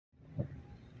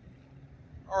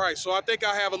All right, so I think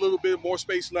I have a little bit more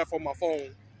space left on my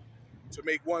phone to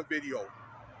make one video.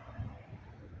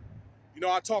 You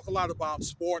know, I talk a lot about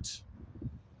sports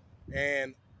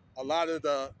and a lot of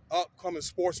the upcoming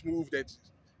sports move that's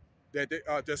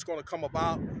going to come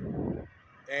about,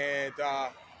 and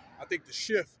I think the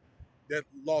shift that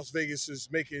Las Vegas is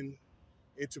making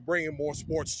into bringing more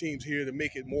sports teams here to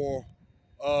make it more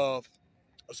of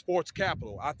a sports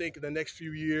capital. I think in the next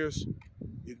few years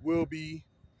it will be.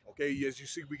 Okay, as you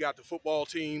see, we got the football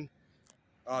team,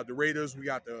 the Raiders, we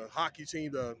got the hockey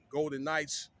team, the Golden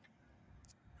Knights.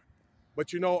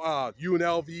 But you know,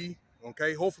 UNLV,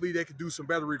 okay, hopefully they can do some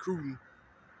better recruiting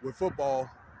with football.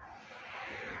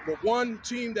 But one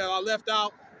team that I left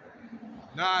out,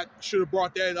 and I should have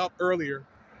brought that up earlier,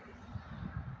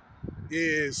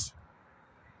 is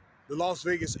the Las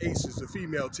Vegas Aces, the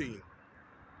female team.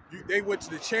 They went to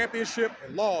the championship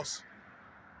and lost,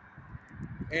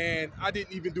 and I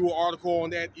didn't even do an article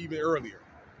on that even earlier.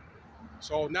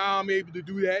 So now I'm able to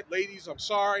do that. Ladies, I'm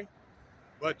sorry,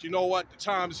 but you know what? The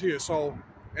time is here. So,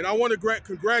 and I want to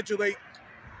congratulate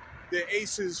the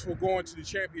Aces for going to the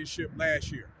championship last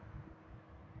year.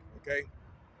 Okay?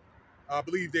 I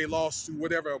believe they lost to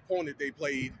whatever opponent they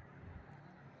played.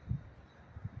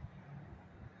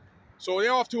 So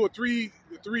they're off to a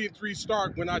 3-3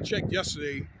 start when I checked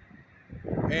yesterday.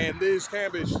 And Liz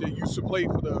Cambage, that used to play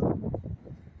for the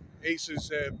Aces,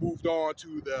 had moved on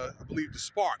to I believe the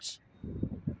Sparks.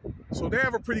 So they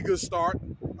have a pretty good start.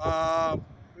 Let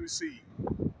me see.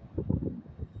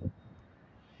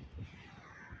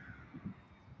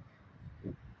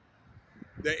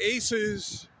 The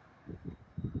Aces,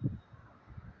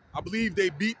 I believe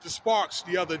they beat the Sparks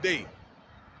the other day.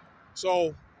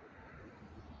 So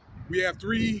we have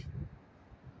three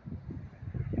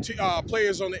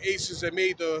players on the Aces that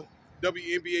made the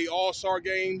WNBA All-Star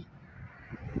game.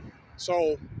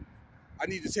 So I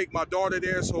need to take my daughter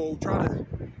there, so try to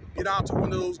get out to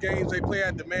one of those games. They play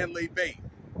at the Mandalay Bay.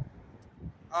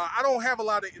 I don't have a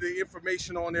lot of the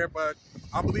information on there, but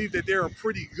I believe that they're a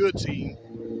pretty good team.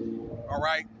 All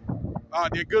right.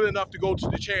 They're good enough to go to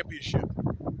the championship.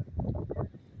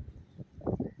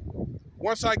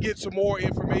 Once I get some more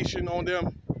information on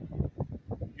them,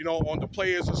 you know, on the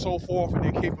players and so forth and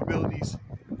their capabilities,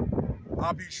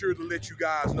 I'll be sure to let you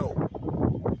guys know.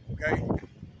 Okay?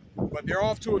 But they're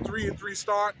off to a 3-3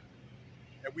 start,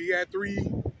 and we had three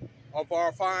of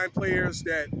our fine players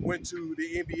that went to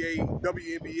the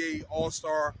WNBA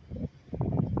All-Star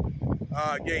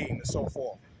game and so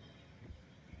forth.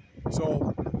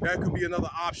 So that could be another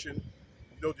option,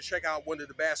 you know, to check out one of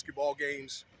the basketball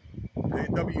games, the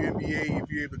WNBA, if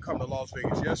you're able to come to Las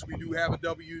Vegas. Yes, we do have a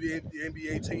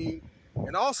WNBA team,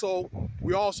 and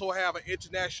we also have an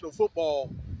international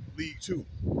football league too.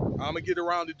 I'm gonna get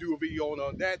around to do a video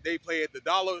on that. They play at the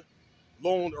Dollar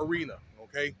Loan Arena.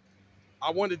 Okay,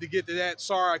 I wanted to get to that.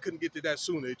 Sorry, I couldn't get to that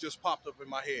sooner. It just popped up in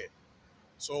my head.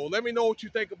 So let me know what you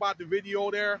think about the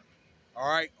video there. All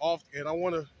right, and I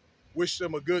want to wish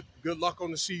them a good luck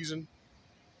on the season.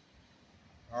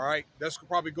 All right, that's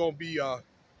probably going to be how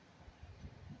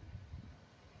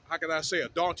can I say, a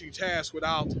daunting task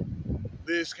without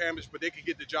Liz Cambage, but they can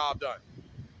get the job done.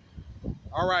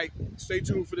 All right, stay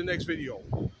tuned for the next video.